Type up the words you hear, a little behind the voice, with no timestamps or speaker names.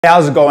Hey,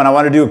 how's it going? I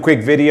want to do a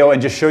quick video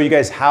and just show you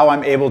guys how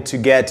I'm able to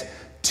get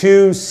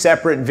two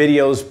separate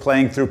videos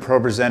playing through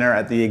Propresenter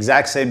at the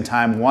exact same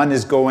time. One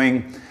is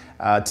going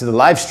to the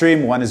live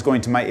stream, one is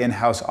going to my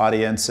in-house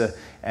audience.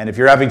 And if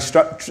you're having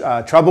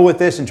trouble with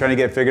this and trying to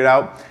get it figured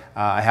out,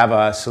 I have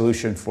a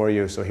solution for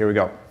you. So here we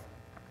go.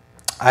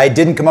 I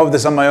didn't come up with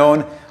this on my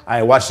own.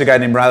 I watched a guy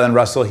named Ryland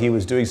Russell. He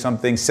was doing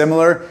something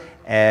similar,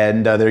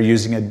 and they're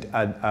using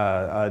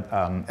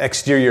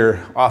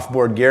exterior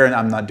off-board gear, and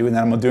I'm not doing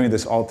that. I'm doing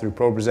this all through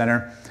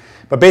Propresenter.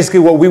 But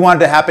basically what we wanted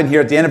to happen here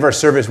at the end of our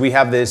service, we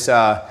have this,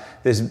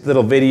 this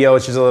little video.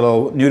 It's just a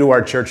little new to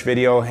our church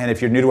video, and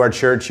if you're new to our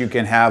church, you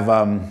can have,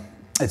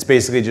 it's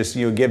basically just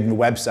you give them the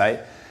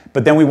website.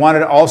 But then we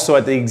wanted also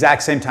at the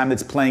exact same time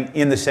that's playing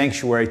in the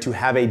sanctuary to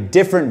have a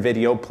different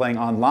video playing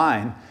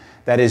online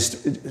that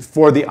is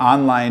for the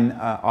online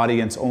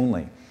audience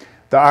only.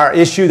 Our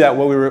issue that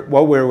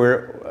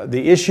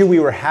the issue we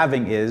were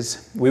having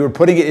is we were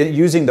putting it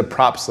using the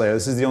props layer.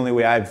 This is the only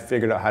way I've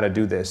figured out how to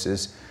do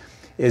this.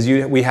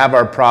 We have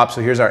our props.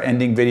 So here's our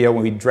ending video.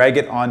 When we drag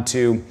it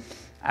onto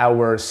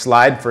our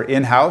slide for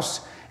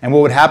in-house, and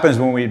what would happen is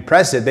when we'd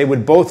press it, they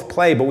would both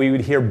play, but we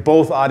would hear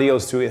both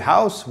audios through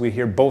in-house. We'd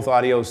hear both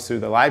audios through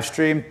the live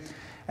stream,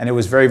 and it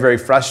was very, very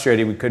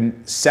frustrating. We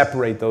couldn't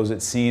separate those.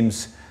 It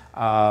seems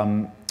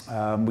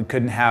we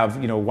couldn't have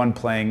one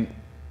playing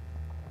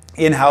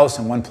in-house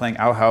and one playing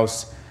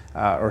out-house,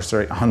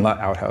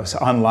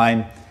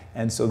 online,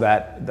 and so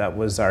that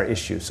was our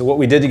issue. So what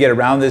we did to get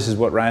around this is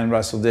what Ryan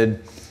Russell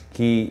did.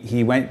 He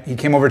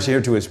came over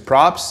here to his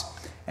props,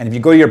 and if you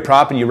go to your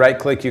prop and you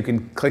right-click, you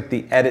can click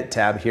the Edit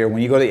tab here.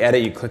 When you go to the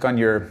Edit, you click on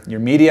your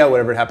media,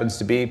 whatever it happens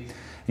to be, and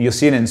you'll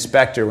see an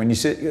inspector. When you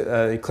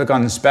click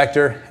on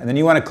Inspector, and then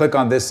you want to click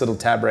on this little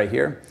tab right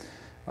here.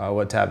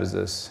 What tab is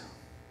this?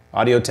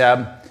 Audio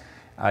tab.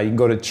 You can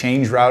go to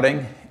Change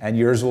Routing, and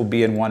yours will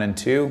be in 1 and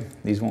 2.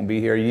 These won't be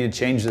here. You need to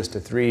change this to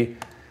 3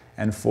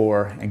 and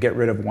 4 and get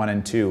rid of 1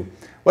 and 2.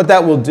 What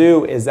that will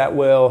do is that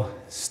will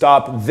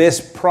stop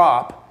this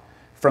prop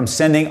from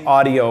sending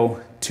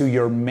audio to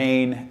your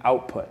main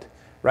output,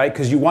 right?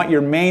 Because you want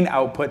your main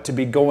output to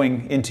be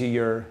going into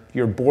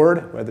your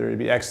board, whether it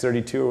be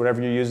X32 or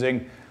whatever you're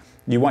using.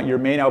 You want your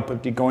main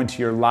output to go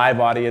into your live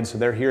audience so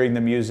they're hearing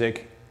the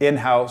music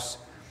in-house.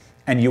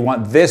 And you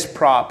want this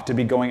prop to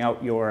be going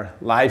out your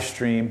live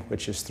stream,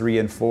 which is 3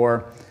 and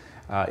 4.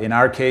 In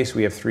our case,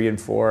 we have 3 and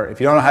 4. If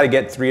you don't know how to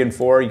get 3 and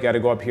 4, you got to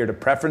go up here to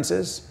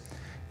Preferences.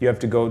 You have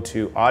to go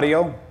to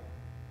Audio.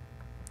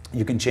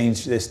 You can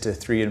change this to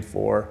 3 and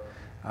 4.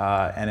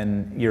 And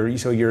then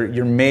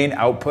your main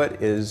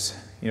output is,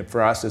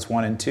 for us, it's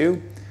 1 and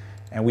 2.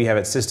 And we have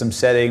it System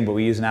Setting, but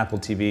we use an Apple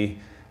TV.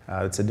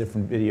 It's a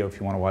different video if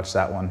you want to watch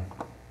that one.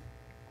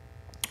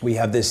 We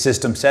have this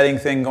System Setting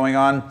thing going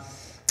on.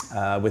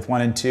 With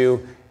 1 and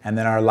 2, and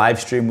then our live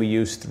stream we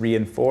use 3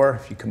 and 4.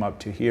 If you come up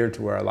to here to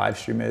where our live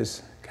stream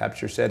is,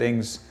 capture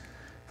settings.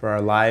 For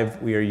our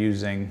live we are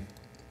using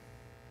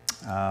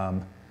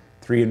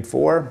 3 and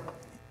 4,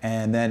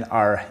 and then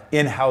our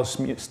in-house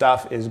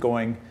stuff is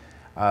going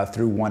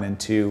through 1 and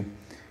 2.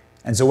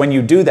 And so when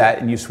you do that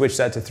and you switch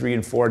that to 3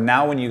 and 4,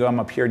 now when you come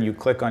up here and you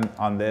click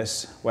on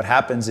this, what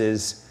happens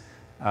is,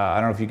 I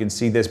don't know if you can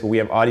see this, but we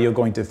have audio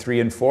going to 3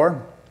 and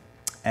 4.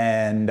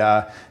 And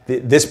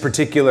this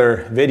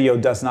particular video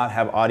does not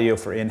have audio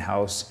for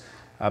in-house,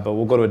 but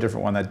we'll go to a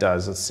different one that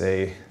does. Let's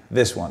say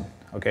this one.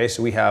 Okay,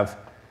 so we have,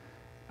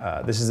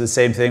 this is the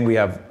same thing. We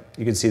have,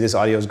 you can see this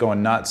audio is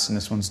going nuts and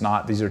this one's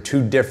not. These are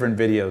two different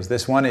videos.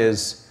 This one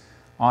is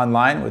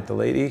online with the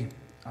lady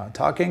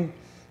talking,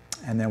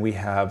 and then we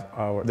have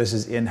this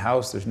is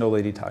in-house. There's no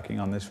lady talking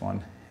on this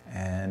one,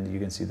 and you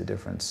can see the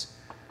difference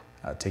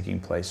taking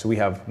place. So we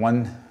have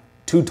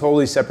two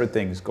totally separate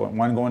things.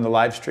 One going to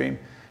live stream,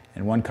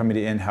 and one coming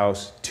to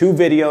in-house, 2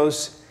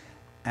 videos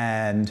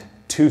and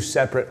 2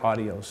 separate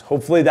audios.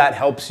 Hopefully that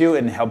helps you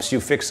and helps you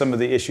fix some of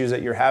the issues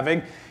that you're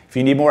having. If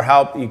you need more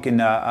help, you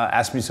can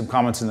ask me some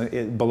comments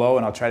below,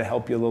 and I'll try to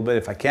help you a little bit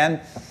if I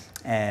can.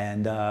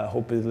 And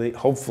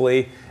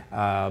hopefully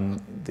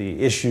the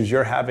issues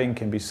you're having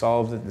can be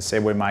solved in the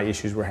same way my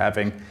issues were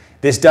having.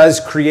 This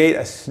does create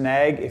a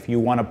snag if you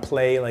want to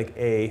play like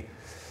a,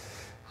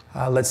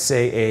 let's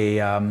say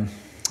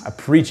a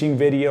preaching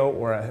video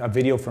or a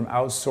video from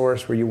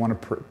outsource where you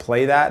want to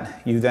play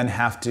that. You then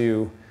have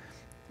to,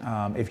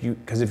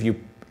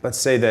 let's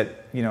say that,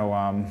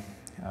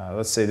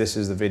 let's say this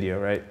is the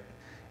video, right?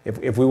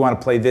 If we want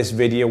to play this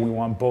video, we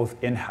want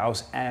both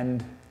in-house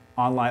and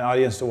online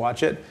audience to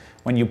watch it.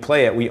 When you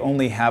play it, we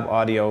only have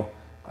audio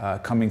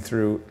coming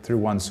through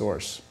one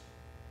source.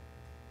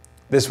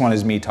 This one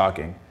is me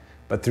talking,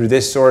 but through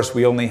this source,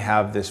 we only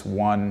have this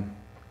one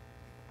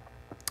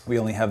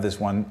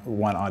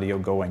audio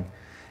going.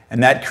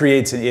 And that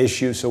creates an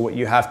issue. So what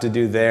you have to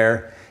do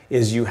there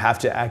is you have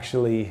to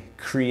actually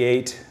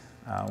create,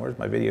 where's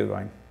my video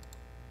going?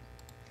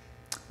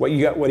 What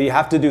you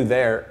have to do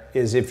there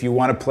is if you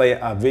want to play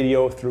a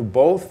video through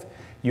both,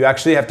 you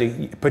actually have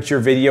to put your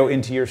video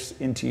into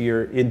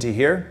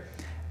here.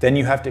 Then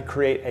you have to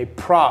create a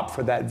prop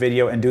for that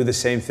video and do the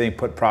same thing,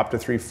 put prop to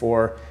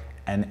 3.4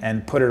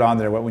 and put it on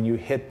there. When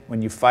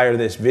you fire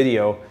this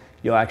video,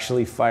 you'll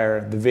actually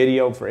fire the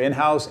video for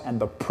in-house and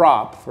the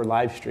prop for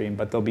live stream,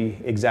 but they'll be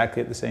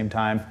exactly at the same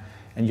time,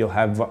 and you'll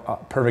have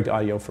perfect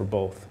audio for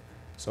both.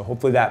 So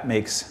hopefully that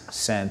makes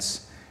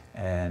sense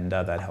and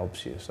that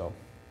helps you. So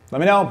let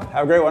me know.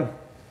 Have a great one.